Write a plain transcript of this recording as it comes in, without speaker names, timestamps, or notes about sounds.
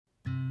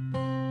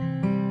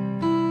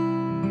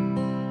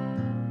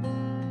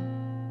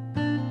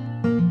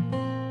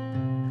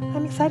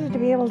excited to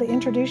be able to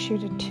introduce you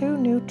to two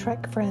new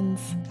Trek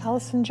friends,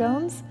 Allison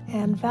Jones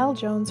and Val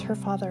Jones, her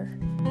father.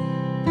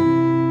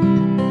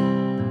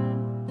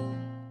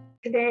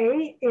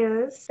 Today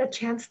is a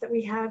chance that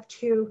we have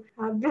to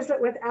visit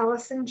with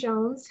Allison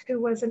Jones,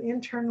 who was an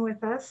intern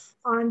with us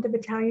on the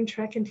Battalion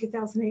Trek in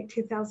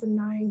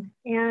 2008-2009,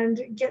 and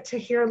get to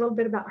hear a little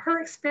bit about her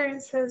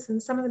experiences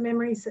and some of the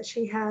memories that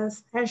she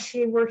has as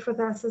she worked with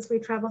us as we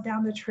traveled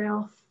down the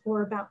trail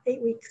for about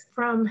 8 weeks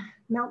from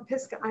Mount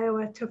Pisgah,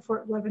 Iowa to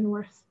Fort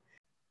Leavenworth.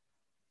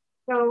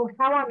 So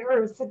how on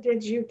earth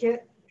did you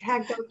get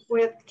tagged up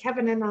with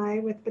Kevin and I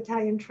with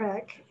Battalion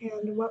Trek,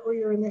 and what were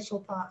your initial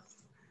thoughts?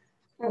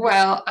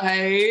 Well,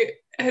 I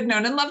had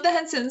known and loved the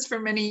Hensons for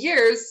many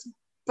years,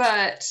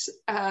 but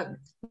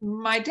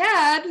my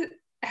dad,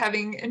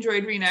 having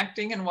enjoyed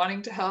reenacting and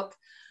wanting to help,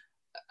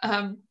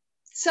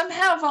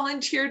 somehow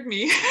volunteered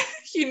me.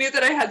 He knew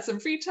that I had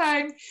some free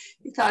time.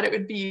 He thought it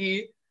would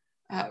be,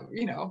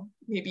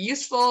 maybe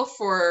useful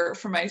for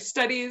my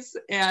studies,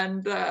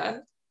 and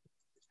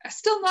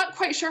still not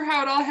quite sure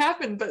how it all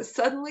happened, but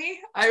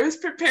suddenly I was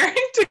preparing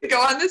to go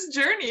on this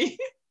journey.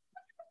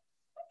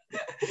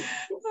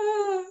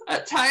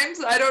 At times,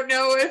 I don't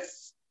know if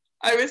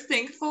I was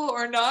thankful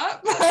or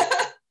not,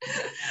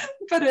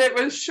 but it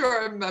was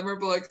sure a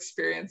memorable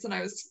experience, and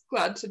I was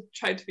glad to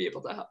try to be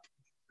able to help.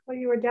 Well,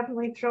 you were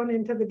definitely thrown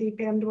into the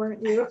deep end,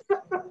 weren't you?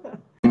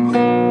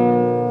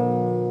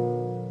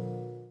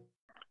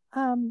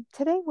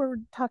 Today we're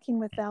talking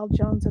with Val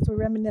Jones as we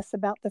reminisce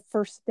about the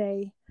first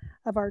day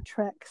of our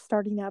trek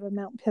starting out of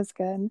Mount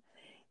Pisgah, and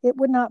it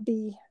would not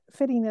be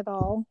fitting at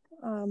all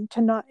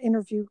to not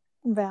interview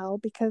Val,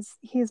 because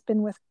he has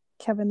been with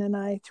Kevin and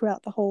I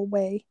throughout the whole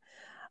way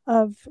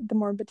of the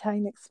Mormon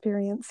Battalion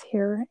experience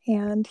here,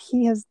 and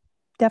he has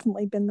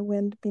definitely been the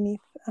wind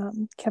beneath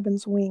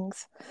Kevin's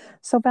wings.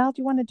 So Val,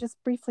 do you want to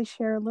just briefly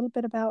share a little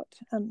bit about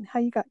how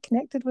you got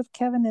connected with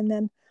Kevin, and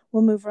then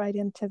we'll move right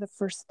into the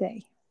first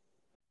day?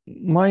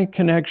 My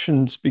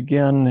connections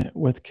began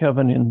with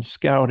Kevin in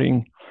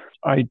scouting.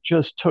 I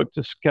just took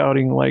to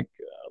scouting like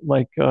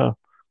a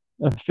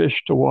fish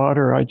to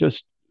water. I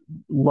just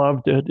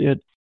loved it.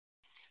 It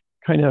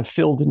kind of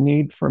filled a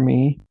need for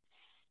me.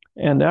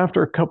 And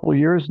after a couple of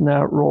years in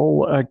that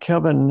role,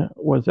 Kevin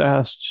was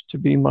asked to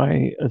be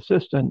my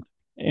assistant.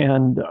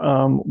 And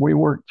we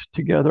worked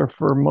together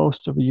for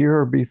most of a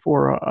year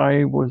before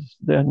I was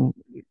then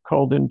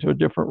called into a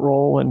different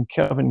role, and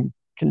Kevin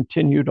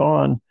continued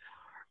on.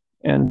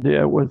 And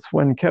it was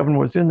when Kevin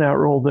was in that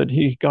role that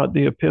he got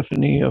the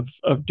epiphany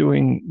of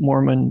doing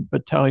Mormon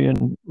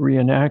Battalion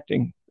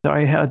reenacting.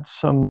 I had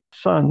some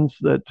sons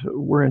that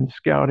were in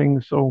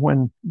scouting, so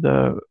when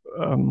the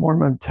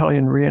Mormon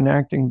Battalion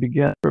reenacting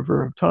began,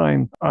 River of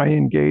Time, I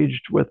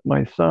engaged with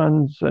my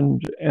sons,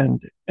 and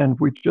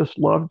we just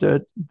loved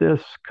it.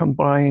 This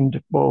combined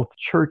both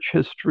church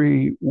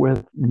history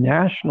with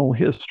national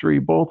history,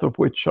 both of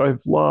which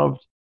I've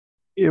loved.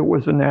 It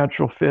was a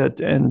natural fit,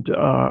 and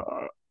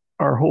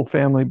our whole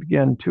family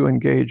began to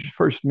engage,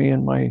 first me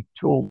and my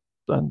two old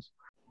sons.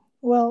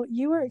 Well,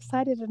 you were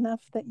excited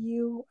enough that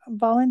you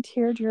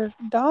volunteered your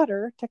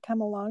daughter to come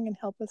along and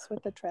help us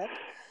with the trek.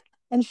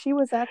 And she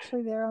was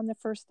actually there on the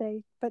first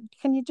day. But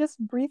can you just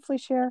briefly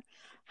share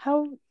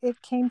how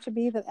it came to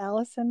be that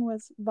Allison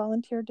was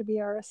volunteered to be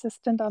our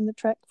assistant on the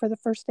trek for the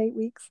first 8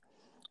 weeks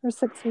or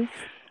 6 weeks?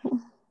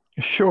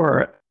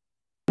 Sure.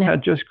 I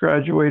had just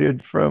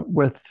graduated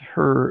with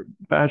her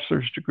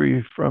bachelor's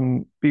degree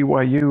from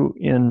BYU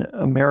in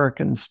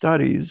American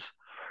Studies,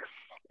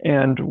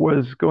 and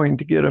was going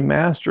to get a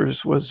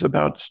master's, was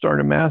about to start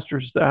a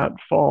master's that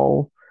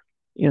fall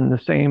in the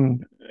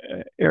same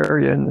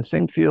area, in the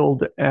same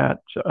field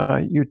at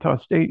Utah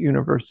State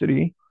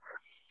University.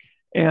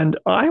 And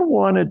I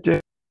wanted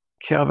to,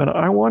 Kevin,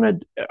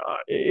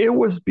 it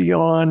was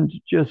beyond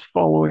just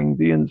following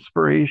the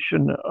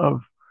inspiration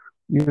of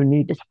you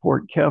need to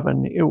support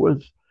Kevin.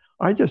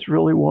 I just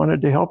really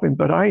wanted to help him,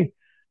 but I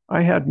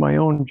had my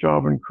own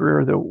job and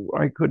career that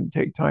I couldn't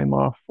take time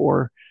off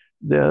for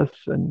this,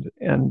 and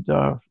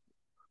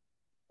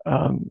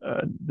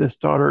this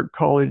daughter at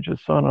college, a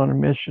son on a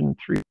mission,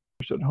 3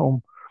 years at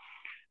home,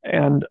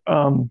 and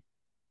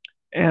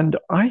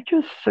I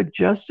just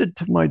suggested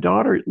to my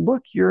daughter,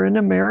 look, you're in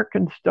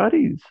American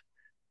Studies.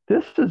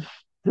 This is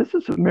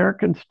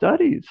American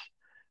Studies.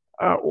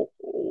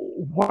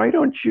 Why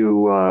don't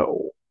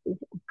you?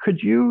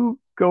 Could you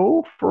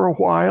go for a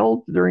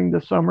while during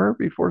the summer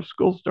before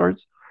school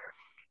starts,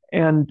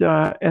 and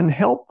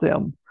help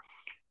them?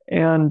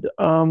 And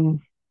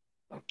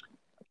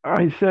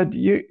I said,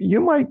 you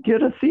might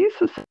get a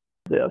thesis of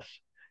this.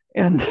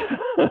 And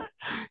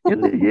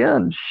in the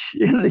end,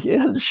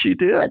 she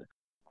did.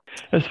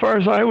 As far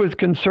as I was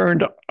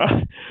concerned,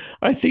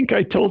 I think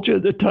I told you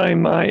at the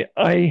time,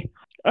 I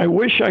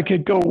wish I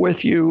could go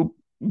with you,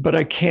 but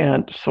I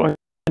can't. So I'm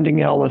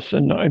sending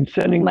Allison. I'm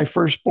sending my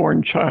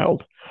firstborn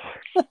child.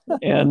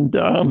 And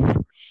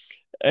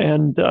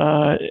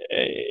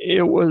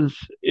it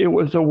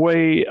was a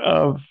way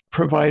of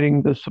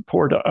providing the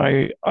support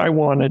I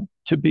wanted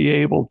to be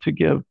able to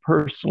give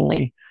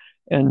personally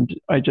And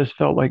I just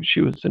felt like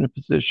she was in a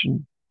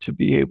position to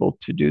be able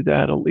to do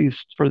that, at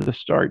least for the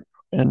start.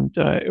 And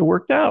it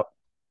worked out.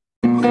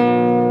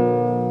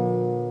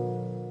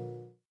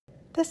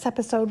 This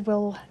episode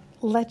will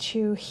let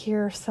you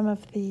hear some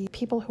of the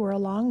people who are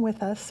along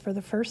with us for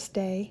the first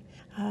day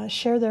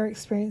share their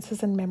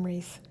experiences and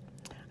memories.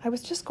 I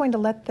was just going to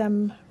let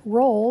them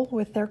roll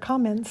with their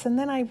comments, and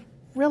then I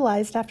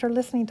realized after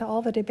listening to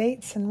all the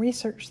debates and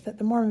research that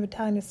the Mormon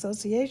Battalion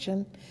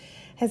Association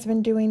has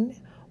been doing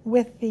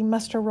with the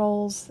muster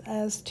rolls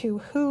as to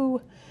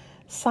who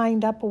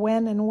signed up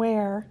when and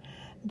where,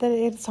 that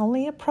it's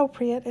only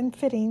appropriate and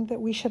fitting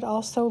that we should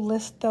also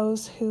list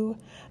those who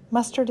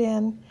mustered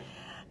in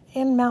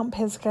Mount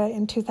Pisgah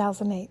in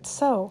 2008.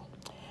 So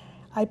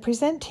I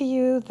present to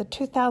you the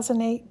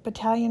 2008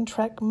 Battalion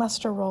Trek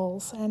muster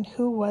rolls and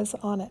who was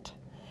on it.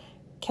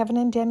 Kevin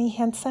and Denny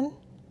Henson,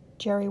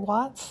 Jerry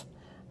Watts,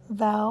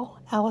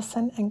 Val,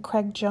 Allison, and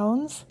Craig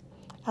Jones,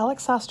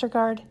 Alex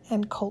Ostergaard,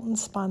 and Colton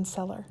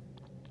Sponseller.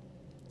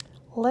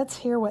 Let's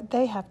hear what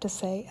they have to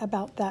say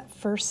about that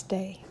first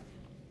day.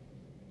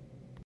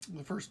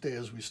 The first day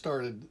as we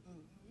started,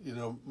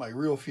 my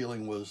real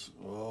feeling was,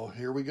 oh,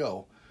 here we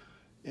go.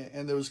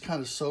 And it was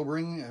kind of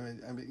sobering.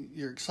 I mean,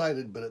 you're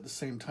excited, but at the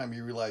same time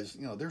you realize,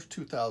 there's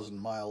 2,000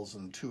 miles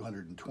and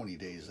 220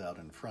 days out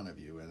in front of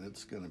you, and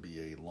it's going to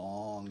be a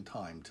long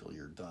time till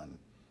you're done.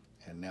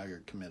 And now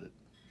you're committed.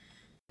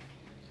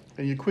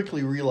 And you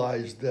quickly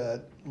realize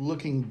that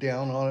looking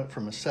down on it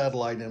from a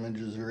satellite image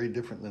is very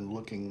different than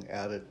looking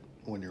at it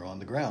when you're on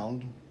the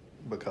ground,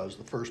 because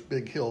the first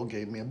big hill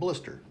gave me a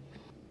blister.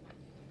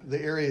 The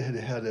area had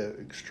had an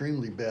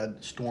extremely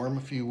bad storm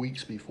a few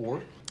weeks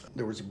before.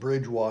 There was a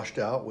bridge washed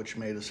out, which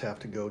made us have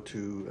to go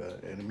to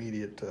an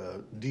immediate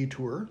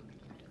detour.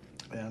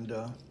 And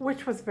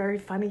which was very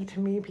funny to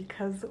me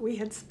because we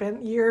had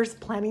spent years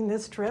planning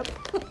this trip.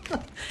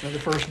 And the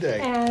first day.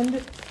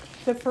 And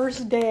the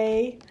first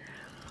day,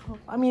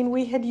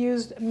 we had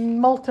used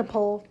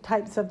multiple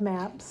types of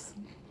maps.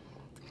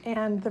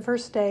 And the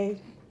first day,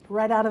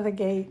 right out of the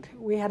gate,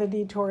 we had a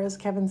detour. As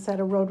Kevin said,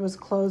 a road was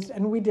closed,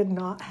 and we did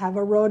not have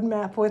a road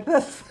map with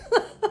us.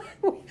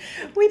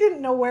 We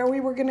didn't know where we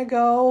were going to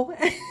go.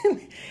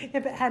 And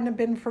if it hadn't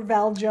been for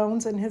Val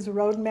Jones and his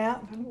road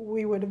map,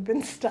 we would have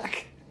been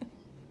stuck.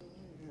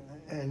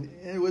 And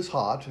it was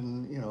hot,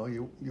 and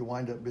you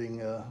wind up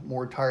being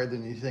more tired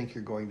than you think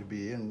you're going to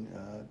be. And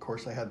of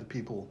course, I had the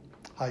people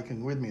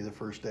hiking with me the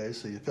first day,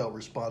 so you felt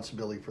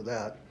responsibility for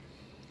that.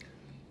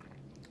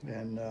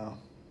 And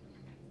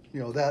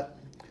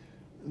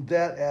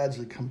that adds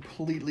a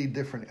completely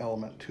different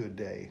element to a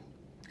day.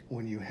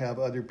 When you have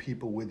other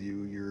people with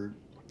you,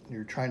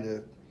 you're trying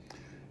to,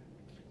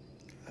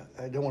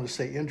 I don't want to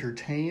say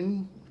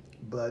entertain,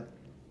 but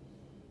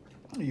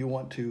you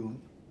want to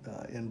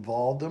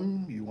involve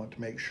them. You want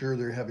to make sure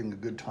they're having a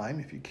good time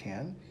if you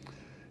can.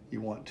 You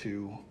want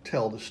to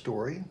tell the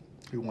story.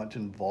 You want to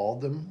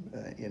involve them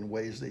in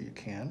ways that you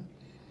can.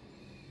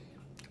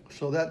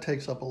 So that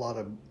takes up a lot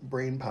of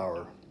brain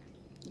power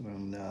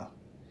and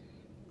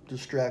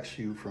distracts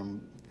you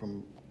from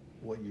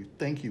what you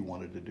think you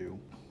wanted to do.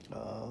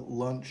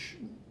 Lunch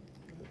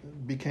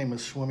became a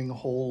swimming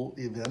hole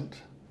event,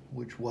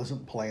 which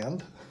wasn't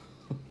planned.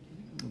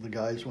 The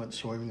guys went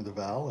swimming with the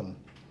Val, and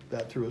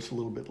that threw us a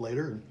little bit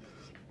later.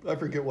 I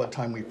forget what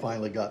time we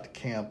finally got to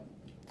camp.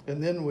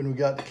 And then when we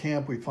got to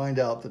camp, we find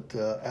out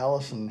that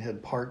Allison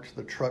had parked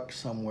the truck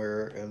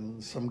somewhere,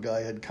 and some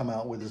guy had come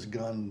out with his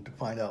gun to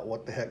find out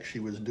what the heck she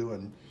was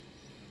doing,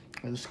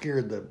 and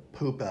scared the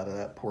poop out of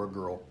that poor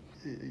girl.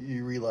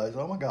 You realize,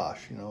 oh my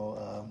gosh,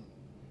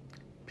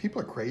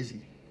 people are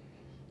crazy.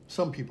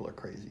 Some people are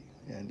crazy,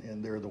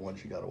 and they're the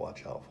ones you got to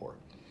watch out for.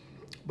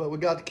 But we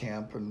got to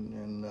camp,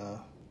 and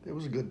it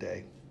was a good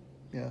day.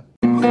 Yeah.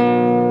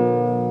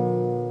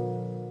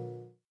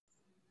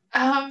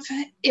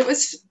 It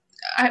was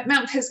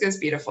Mount Pisgah is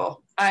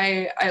beautiful.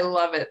 I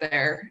love it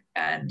there,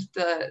 and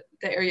the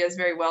area is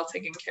very well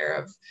taken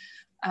care of.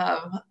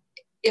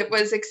 It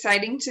was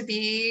exciting to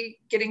be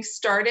getting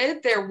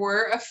started. There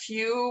were a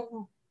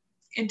few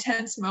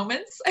intense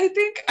moments. I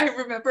think I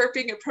remember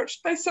being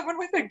approached by someone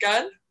with a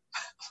gun.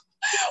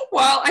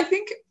 Well, I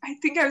think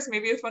I was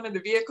maybe with one of the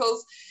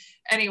vehicles.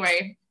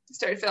 Anyway, I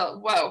started to feel,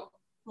 whoa,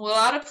 well,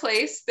 out of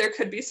place. There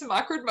could be some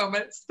awkward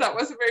moments. That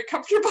wasn't very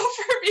comfortable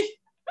for me.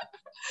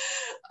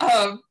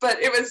 But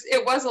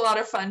it was a lot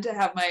of fun to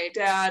have my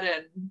dad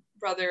and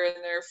brother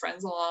and their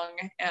friends along,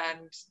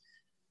 and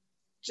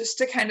just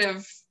to kind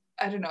of,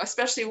 I don't know,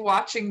 especially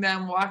watching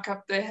them walk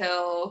up the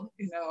hill,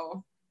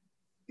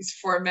 these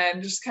four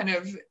men, just kind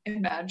of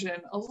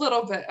imagine a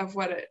little bit of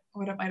what it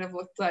might have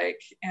looked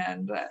like.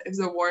 And it was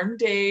a warm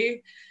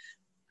day,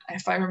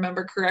 if I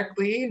remember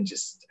correctly, and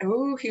just,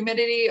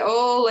 humidity,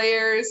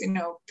 layers,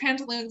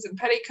 pantaloons and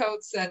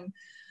petticoats, and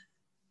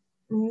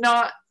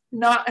not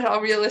at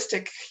all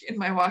realistic in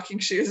my walking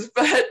shoes,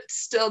 but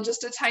still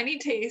just a tiny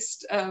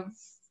taste of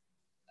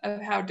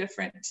how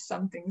different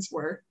some things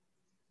were.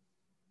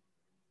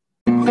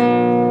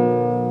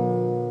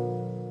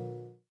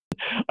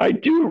 I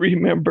do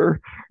remember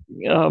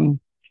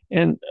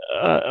And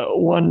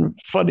one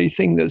funny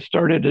thing that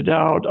started it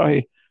out,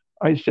 I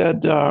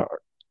said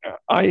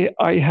I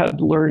had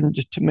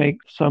learned to make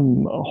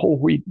some whole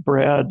wheat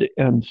bread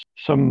and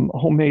some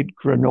homemade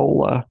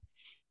granola.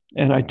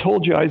 And I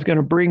told you I was going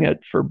to bring it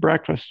for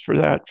breakfast for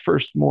that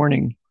first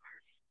morning.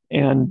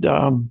 And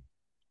I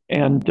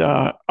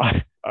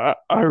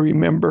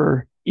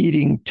remember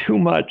eating too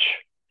much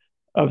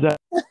of that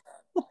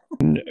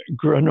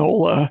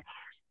granola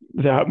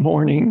that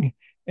morning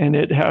and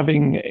it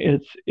having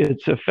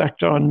its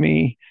effect on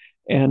me.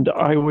 And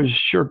I was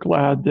sure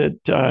glad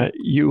that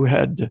you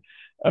had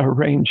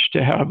arranged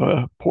to have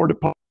a porta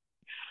potty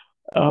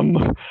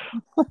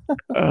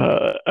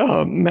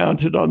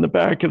mounted on the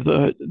back of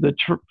the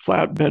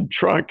flatbed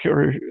truck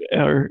or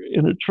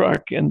in a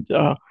truck. And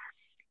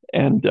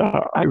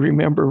I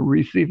remember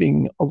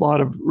receiving a lot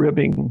of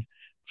ribbing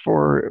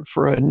for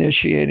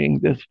initiating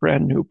this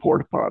brand new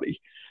porta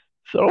potty.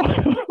 So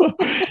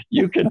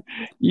you can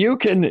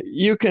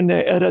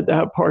edit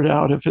that part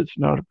out if it's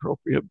not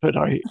appropriate. But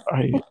I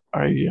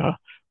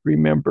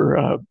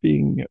remember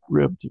being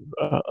ribbed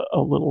a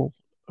little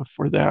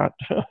for that.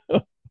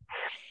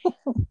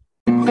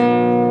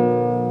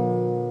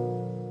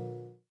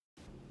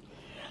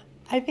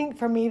 I think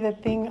for me, the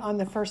thing on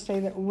the first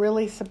day that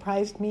really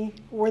surprised me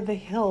were the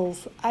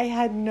hills. I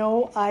had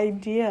no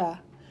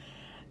idea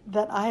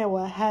that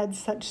Iowa had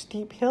such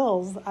steep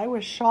hills. I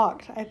was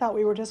shocked. I thought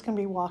we were just going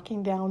to be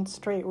walking down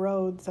straight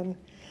roads, and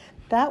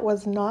that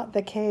was not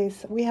the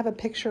case. We have a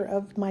picture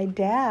of my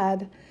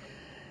dad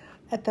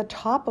at the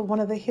top of one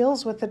of the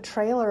hills with a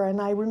trailer, and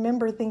I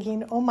remember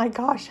thinking, oh my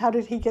gosh, how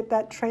did he get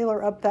that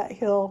trailer up that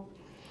hill?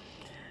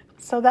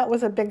 So that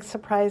was a big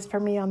surprise for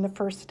me on the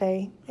first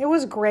day. It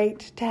was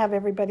great to have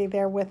everybody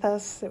there with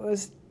us.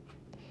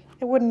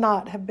 It would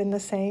not have been the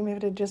same if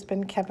it had just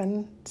been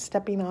Kevin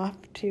stepping off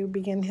to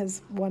begin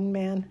his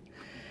one-man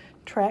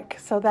trek.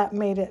 So that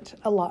made it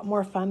a lot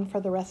more fun for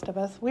the rest of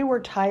us. We were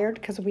tired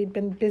because we'd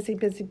been busy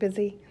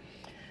the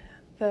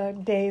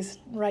days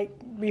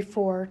right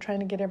before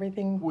trying to get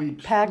everything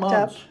packed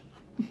up.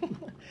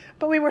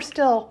 But we were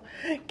still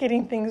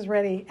getting things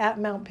ready at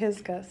Mount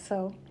Pisgah.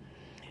 So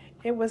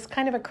it was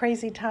kind of a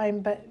crazy time.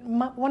 But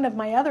one of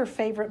my other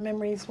favorite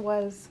memories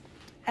was,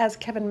 as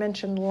Kevin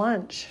mentioned,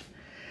 lunch.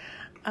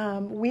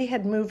 We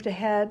had moved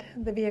ahead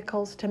the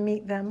vehicles to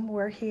meet them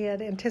where he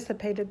had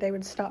anticipated they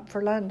would stop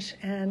for lunch.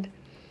 And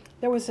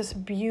there was this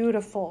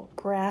beautiful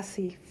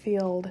grassy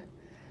field.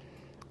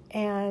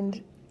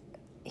 And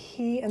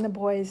he and the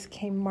boys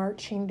came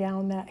marching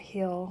down that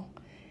hill.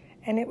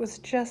 And it was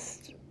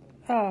just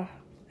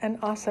an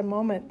awesome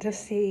moment to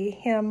see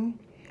him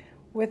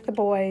with the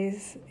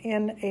boys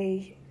in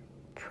a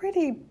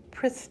pretty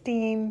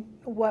pristine,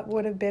 what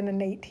would have been an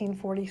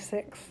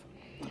 1846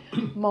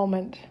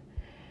 moment.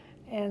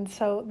 And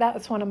so that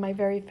was one of my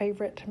very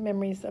favorite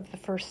memories of the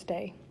first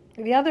day.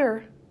 The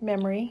other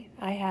memory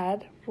I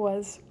had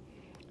was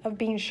of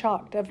being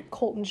shocked of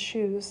Colton's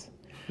shoes.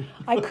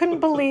 I couldn't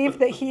believe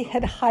that he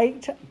had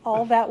hiked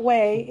all that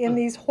way in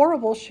these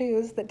horrible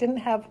shoes that didn't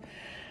have,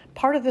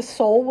 part of the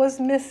sole was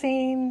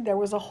missing, there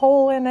was a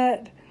hole in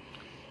it,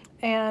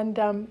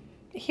 and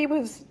he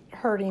was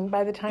hurting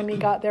by the time he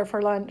got there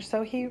for lunch.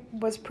 So he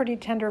was pretty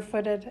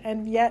tender-footed,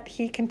 and yet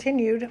he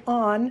continued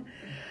on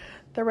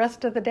the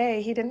rest of the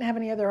day. He didn't have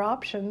any other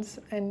options,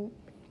 and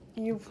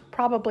you've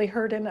probably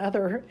heard in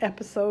other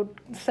episode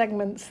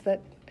segments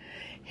that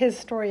his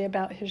story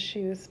about his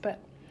shoes, but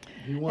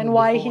and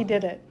why he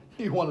did it.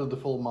 He wanted the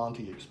full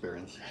Monty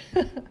experience.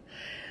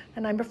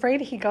 And I'm afraid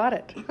he got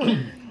it.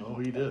 Oh,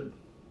 he did.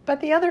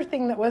 But the other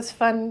thing that was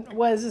fun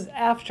was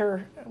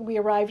after we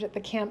arrived at the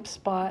camp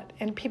spot,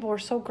 and people were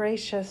so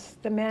gracious.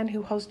 The man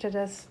who hosted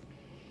us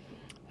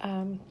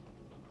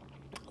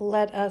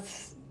let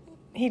us,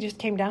 he just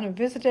came down and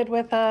visited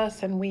with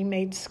us, and we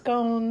made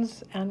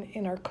scones and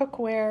in our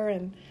cookware.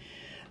 And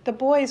the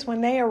boys,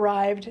 when they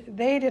arrived,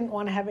 they didn't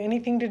want to have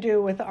anything to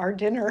do with our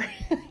dinner.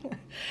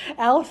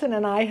 Allison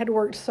and I had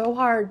worked so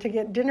hard to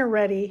get dinner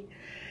ready,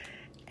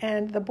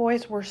 and the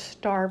boys were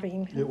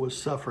starving. It was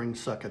suffering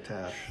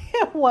succotash.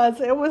 It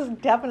was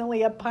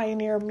definitely a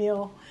pioneer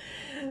meal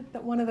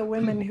that one of the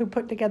women who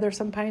put together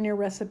some pioneer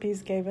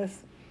recipes gave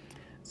us.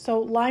 So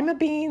lima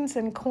beans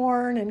and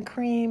corn and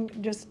cream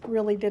just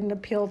really didn't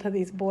appeal to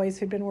these boys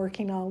who'd been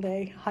working all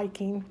day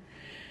hiking.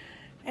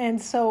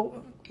 And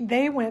so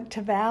they went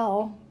to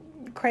Val,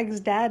 Craig's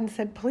dad, and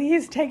said,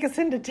 please take us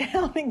into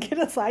town and get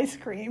us ice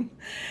cream.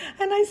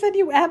 And I said,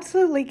 you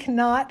absolutely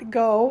cannot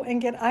go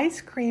and get ice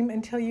cream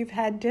until you've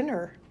had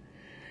dinner.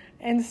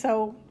 And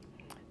so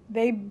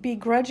they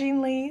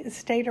begrudgingly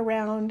stayed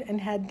around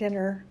and had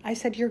dinner. I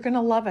said, you're going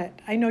to love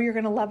it. I know you're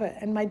going to love it.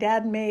 And my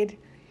dad made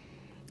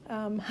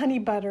honey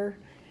butter,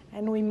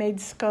 and we made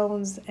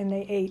scones, and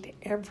they ate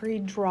every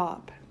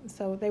drop.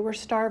 So they were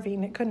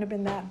starving. It couldn't have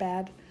been that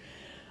bad.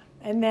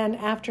 And then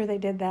after they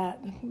did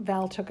that,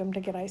 Val took them to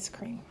get ice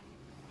cream.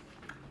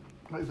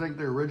 I think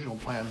their original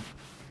plan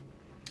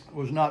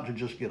was not to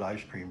just get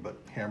ice cream, but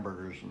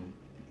hamburgers and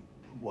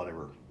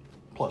whatever,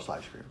 plus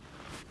ice cream.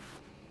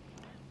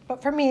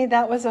 But for me,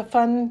 that was a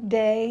fun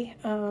day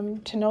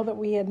to know that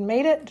we had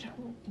made it.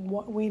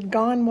 We'd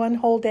gone one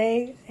whole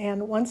day,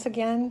 and once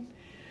again,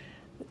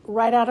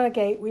 right out of the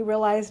gate, we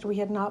realized we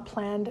had not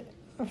planned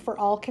for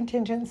all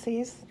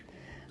contingencies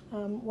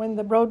when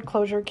the road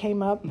closure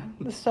came up.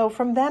 So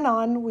from then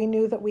on, we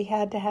knew that we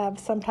had to have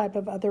some type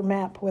of other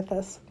map with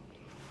us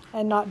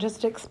and not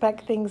just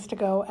expect things to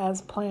go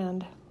as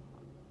planned.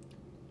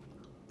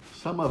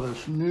 Some of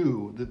us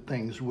knew that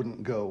things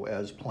wouldn't go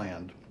as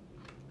planned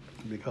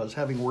because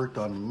having worked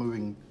on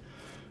moving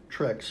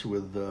treks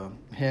with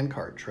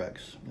handcart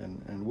treks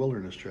and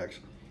wilderness treks,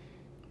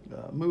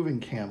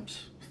 moving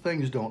camps,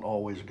 things don't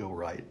always go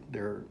right.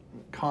 They're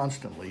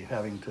constantly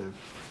having to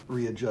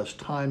readjust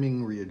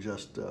timing,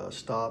 readjust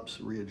stops,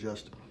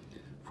 readjust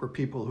for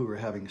people who are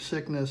having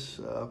sickness.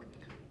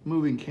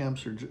 Moving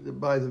camps are,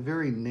 by the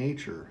very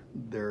nature,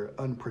 they're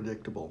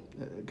unpredictable,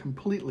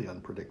 completely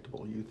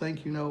unpredictable. You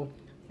think you know,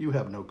 you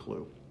have no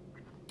clue.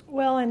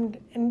 Well,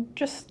 and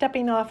just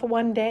stepping off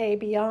one day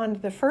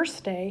beyond the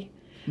first day,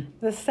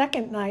 the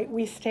second night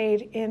we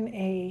stayed in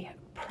a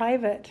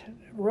private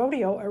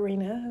rodeo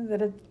arena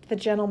that the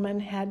gentleman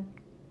had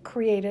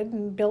created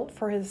and built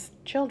for his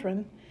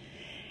children.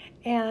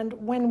 And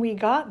when we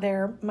got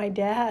there, my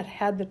dad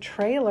had the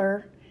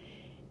trailer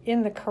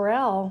in the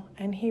corral,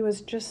 and he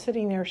was just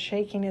sitting there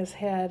shaking his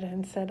head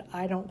and said,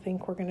 "I don't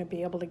think we're going to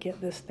be able to get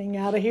this thing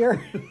out of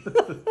here."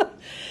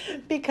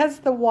 Because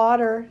the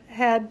water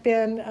had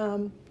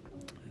been,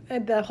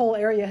 the whole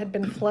area had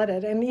been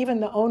flooded. And even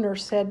the owner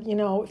said, you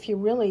know, if you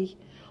really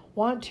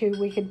want to,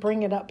 we could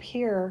bring it up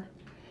here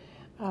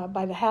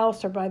by the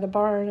house or by the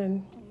barn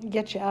and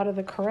get you out of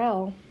the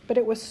corral. But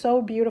it was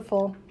so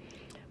beautiful.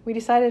 We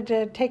decided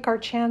to take our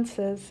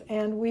chances,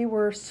 and we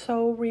were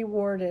so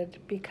rewarded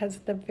because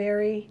the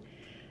very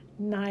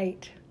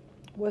night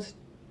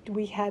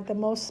we had the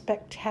most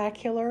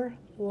spectacular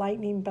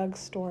lightning bug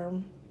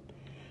storm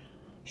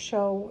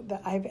show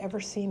that I've ever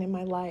seen in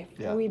my life.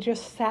 Yeah. We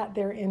just sat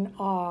there in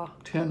awe.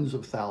 Tens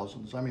of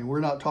thousands. I mean,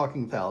 we're not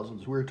talking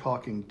thousands. We're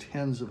talking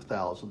tens of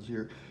thousands.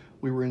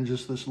 We were in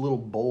just this little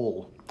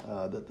bowl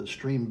that the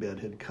stream bed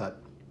had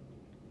cut,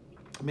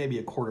 maybe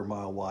a quarter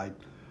mile wide,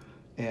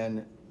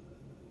 and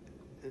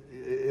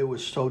it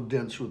was so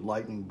dense with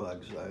lightning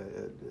bugs.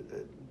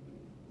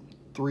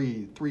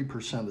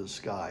 3% of the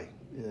sky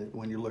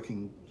when you're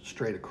looking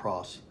straight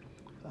across,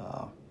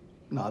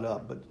 not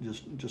up, but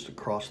just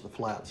across the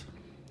flats.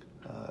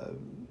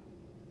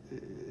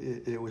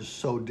 It was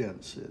so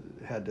dense, it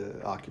had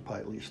to occupy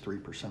at least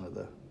 3% of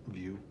the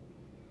view.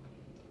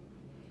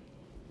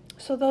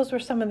 So those were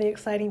some of the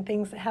exciting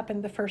things that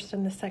happened the first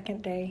and the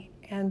second day.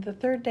 And the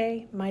third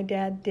day, my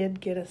dad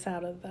did get us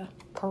out of the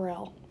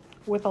corral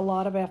with a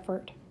lot of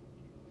effort.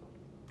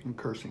 And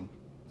cursing.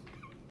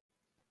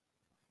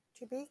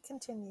 To be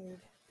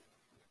continued.